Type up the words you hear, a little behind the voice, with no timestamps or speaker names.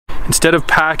instead of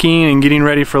packing and getting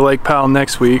ready for Lake Powell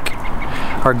next week,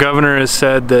 our governor has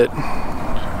said that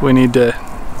we need to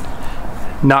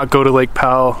not go to Lake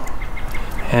Powell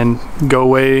and go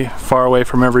way far away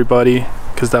from everybody,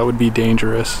 because that would be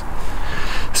dangerous.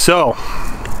 So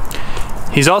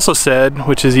he's also said,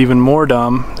 which is even more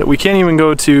dumb, that we can't even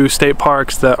go to state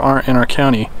parks that aren't in our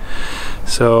county.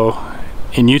 So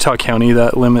in Utah County,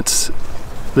 that limits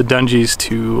the Dungees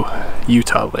to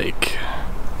Utah Lake.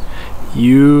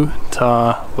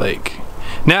 Utah Lake.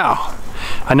 Now,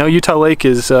 I know Utah Lake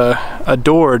is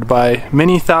adored by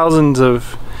many thousands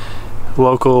of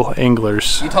local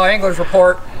anglers. Utah Anglers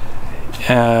report.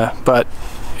 But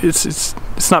it's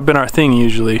not been our thing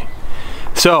usually.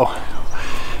 So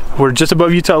we're just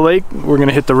above Utah Lake. We're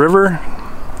gonna hit the river.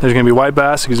 There's gonna be white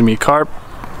bass. There's gonna be carp,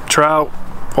 trout,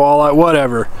 walleye,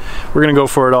 whatever. We're gonna go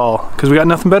for it all because we got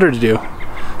nothing better to do.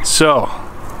 So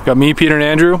got me, Peter, and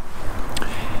Andrew.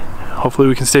 Hopefully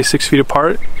we can stay 6 feet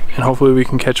apart, and hopefully we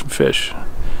can catch some fish.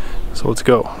 So let's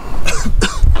go.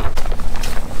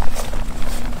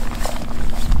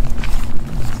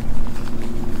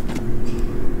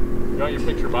 You got your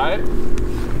picture by it?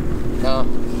 No.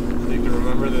 So you can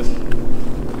remember this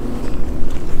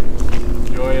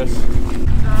joyous.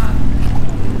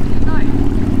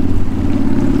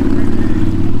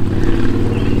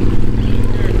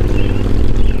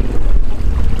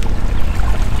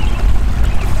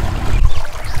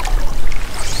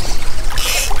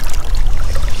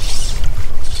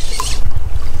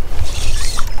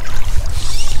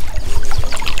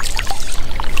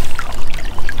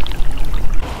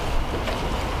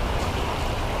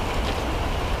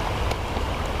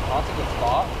 That's a good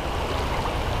spot.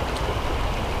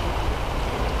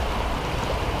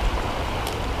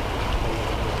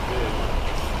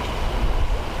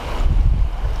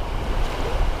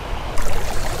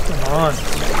 Come on.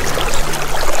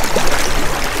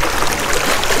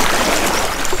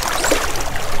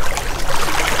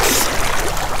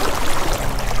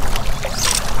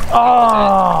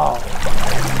 Oh!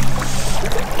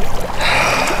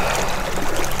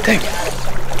 Dang it.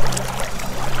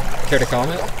 Care to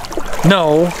comment?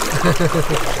 No.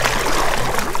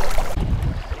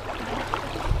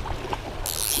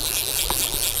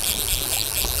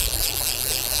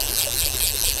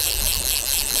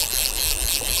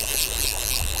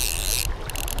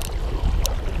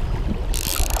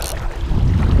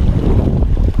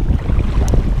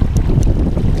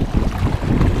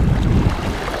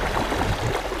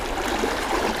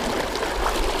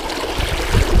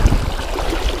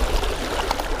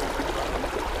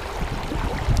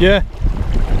 Yeah.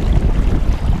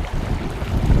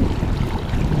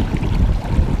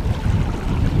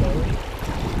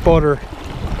 Butter.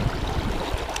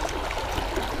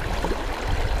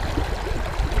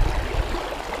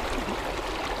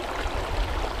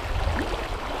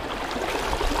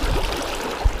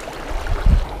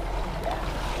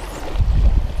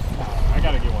 I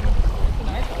gotta get one of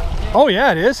these. Oh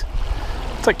yeah, it is.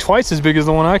 It's like twice as big as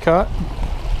the one I caught.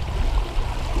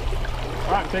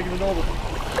 Alright, taking it over.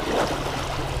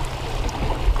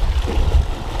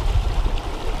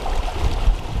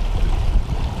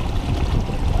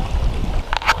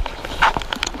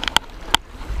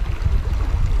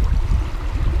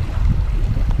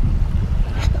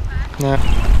 Nah.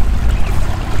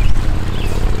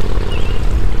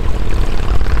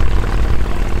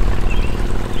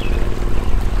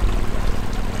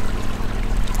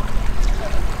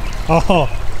 Oh.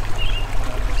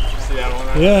 See that one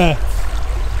right Yeah. there?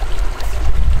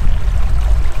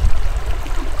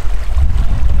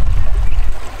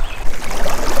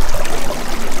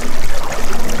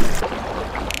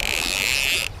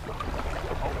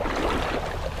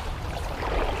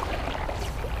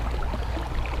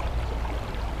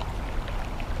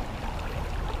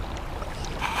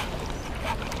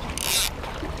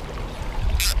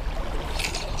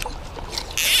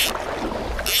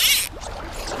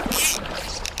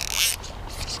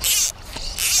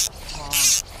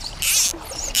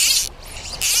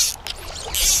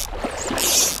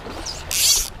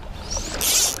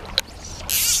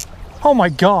 Oh my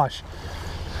gosh.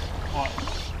 What?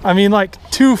 I mean, like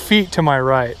 2 feet to my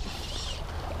right.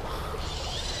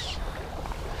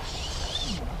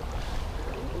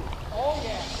 Oh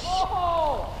yeah.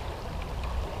 Oh!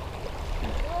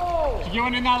 Oh! Did you get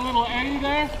one in that little eddy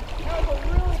there? That was a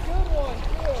really good one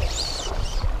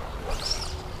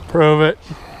too. Prove it.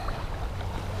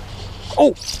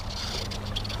 Oh,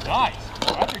 Nice.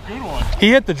 That's a good one. he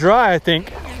hit the dry, I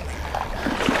think.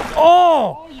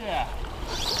 Oh! Oh yeah.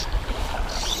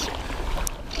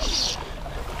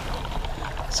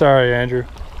 Sorry, Andrew.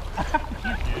 I've had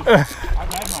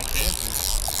my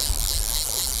chances.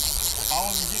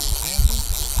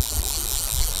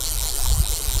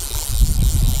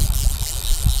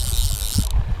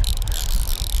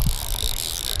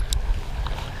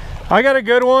 I got a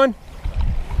good one.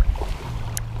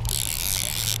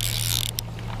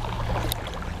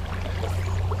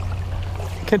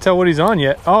 Can't tell what he's on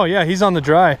yet. Oh yeah, he's on the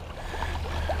dry.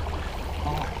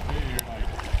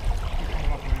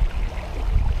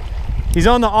 He's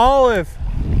on the olive.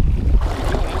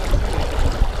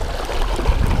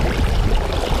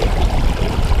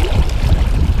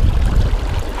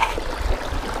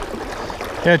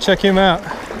 Yeah, check him out. You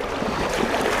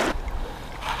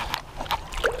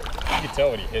can tell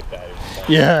when he hit that. It was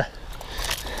Yeah.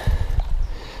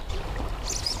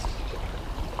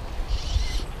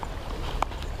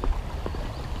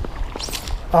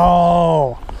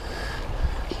 Oh.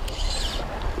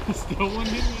 still one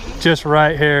hitting it? Just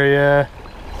right here, yeah.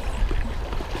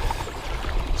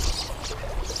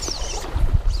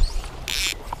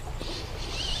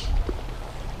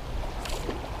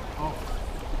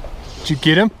 Did you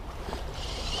get him?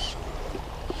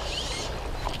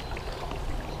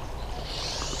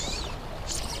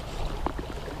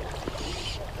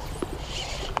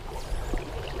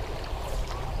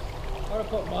 I would have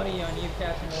put money on you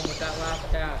catching one with that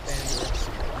last cast, Andrew.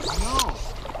 I know.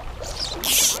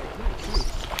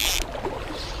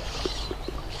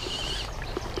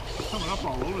 Coming up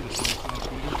all over the place now,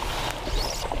 Peter.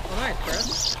 Oh, nice,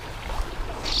 Chris.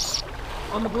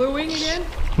 On the blue wing again?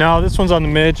 No, this one's on the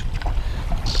midge.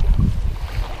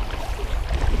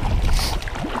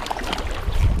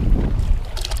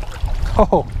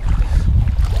 Oh.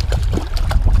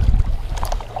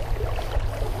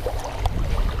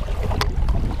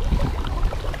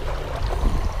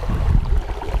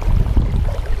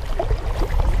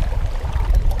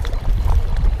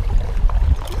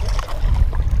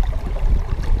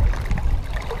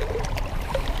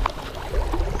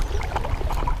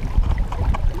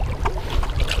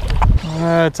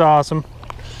 That's awesome.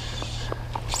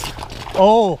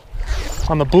 Oh,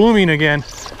 on the blooming again.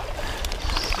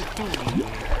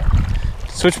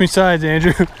 Switch me sides,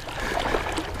 Andrew. I'm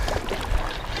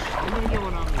gonna get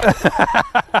one on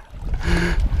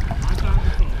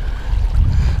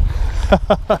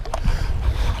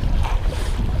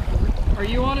me. Are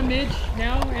you on a midge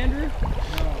now, Andrew?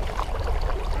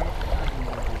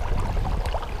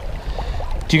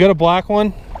 Do you got a black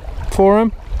one for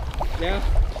him? Yeah.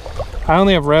 I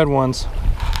only have red ones.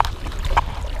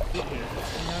 And I'm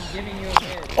giving you a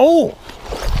midge. Oh! It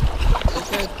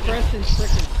says Preston's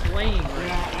freaking slaying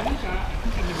right Yeah, I think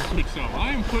I never put some.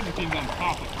 I am putting things on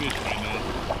top of fish right now.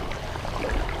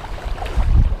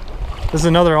 This is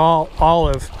another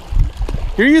olive.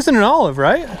 You're using an olive,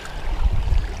 right? I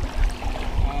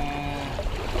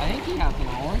think he has an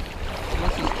olive.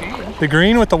 Unless he's changed. The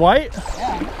green with the white?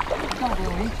 Yeah. It's not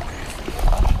really.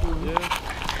 Yeah.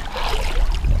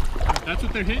 That's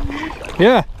what they're hitting you?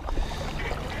 Yeah.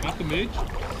 Not the midge?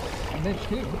 A midge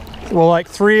too. Well, like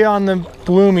 3 on the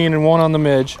blooming and 1 on the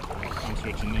midge. I'm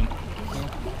switching in.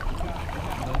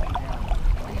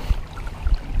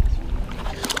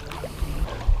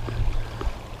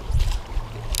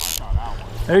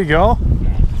 There you go.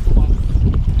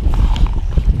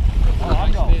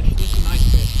 Nice fish. This is a nice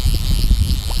fish.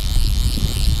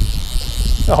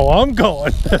 Oh, I'm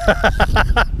going.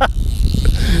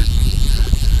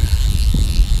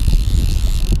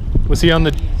 Was he on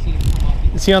the? You can see him come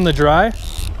up. Is he on the dry?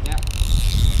 Yeah.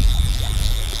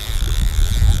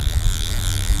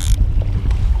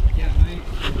 Yeah, nice.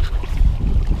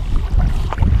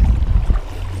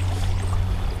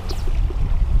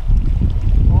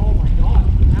 Oh my god,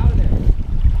 out of there.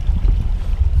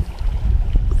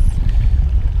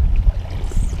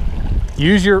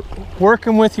 Use your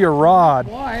working with your rod.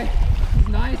 Boy, he's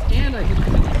nice and I hit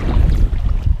him in the side.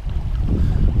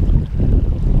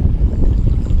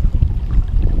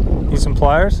 Need some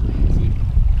pliers?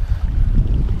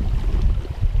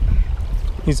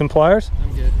 Need some pliers?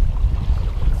 I'm good.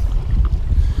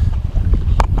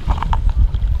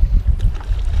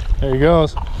 There he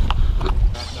goes. Not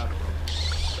nothing.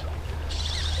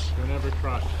 Don't ever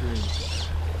cross streams.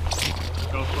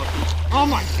 Oh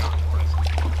my god, Preston.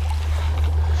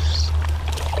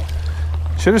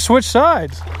 Should have switched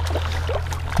sides.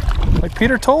 Like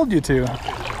Peter told you to.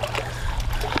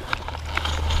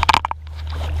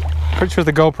 Pretty sure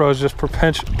the GoPro is just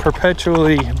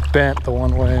perpetually bent the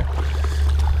one way.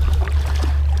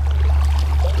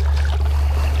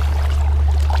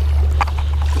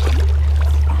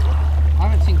 I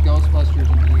haven't seen Ghostbusters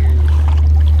in years.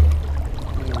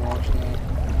 I'm gonna watch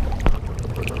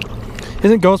that.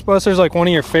 Isn't Ghostbusters like one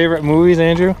of your favorite movies,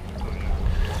 Andrew?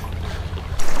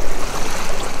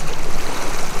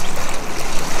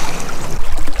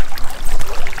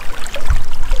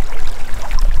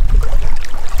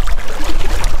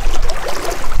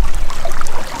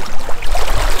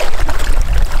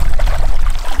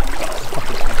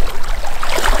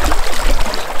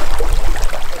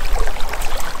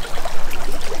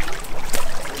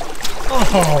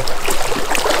 Oh.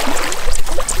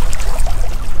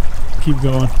 Keep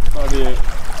going. Oh, yeah.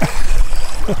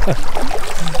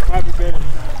 Might be Beto's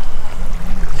time.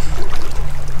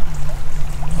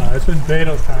 It's been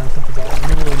Beto's time since about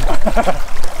noon.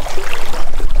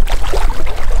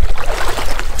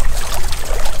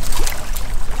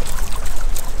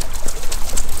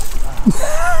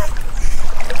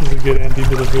 This is a good ending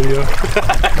to the video.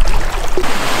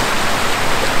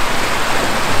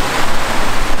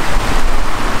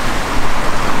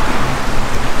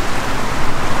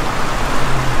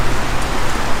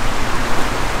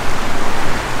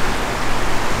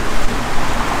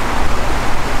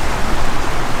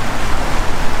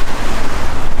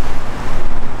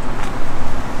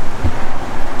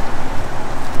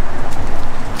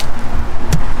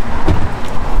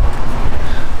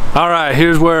 Alright,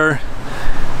 here's where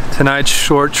tonight's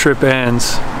short trip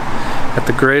ends. At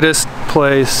the greatest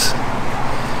place,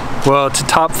 well, it's a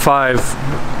top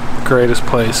 5 greatest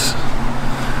place.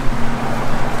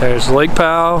 There's Lake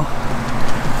Powell,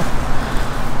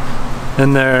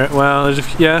 and there, well,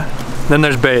 there's then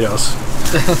there's Burritos.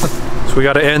 So we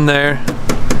got to end there.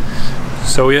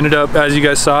 So we ended up, as you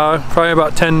guys saw, probably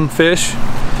about 10 fish,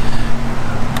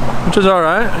 which is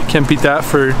alright. Can't beat that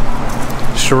for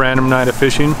just a random night of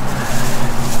fishing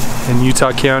in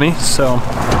Utah County. So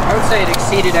I would say it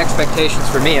exceeded expectations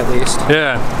for me, at least.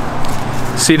 yeah,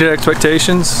 exceeded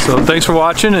expectations. So thanks for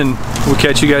watching, and we'll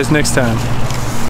catch you guys next time.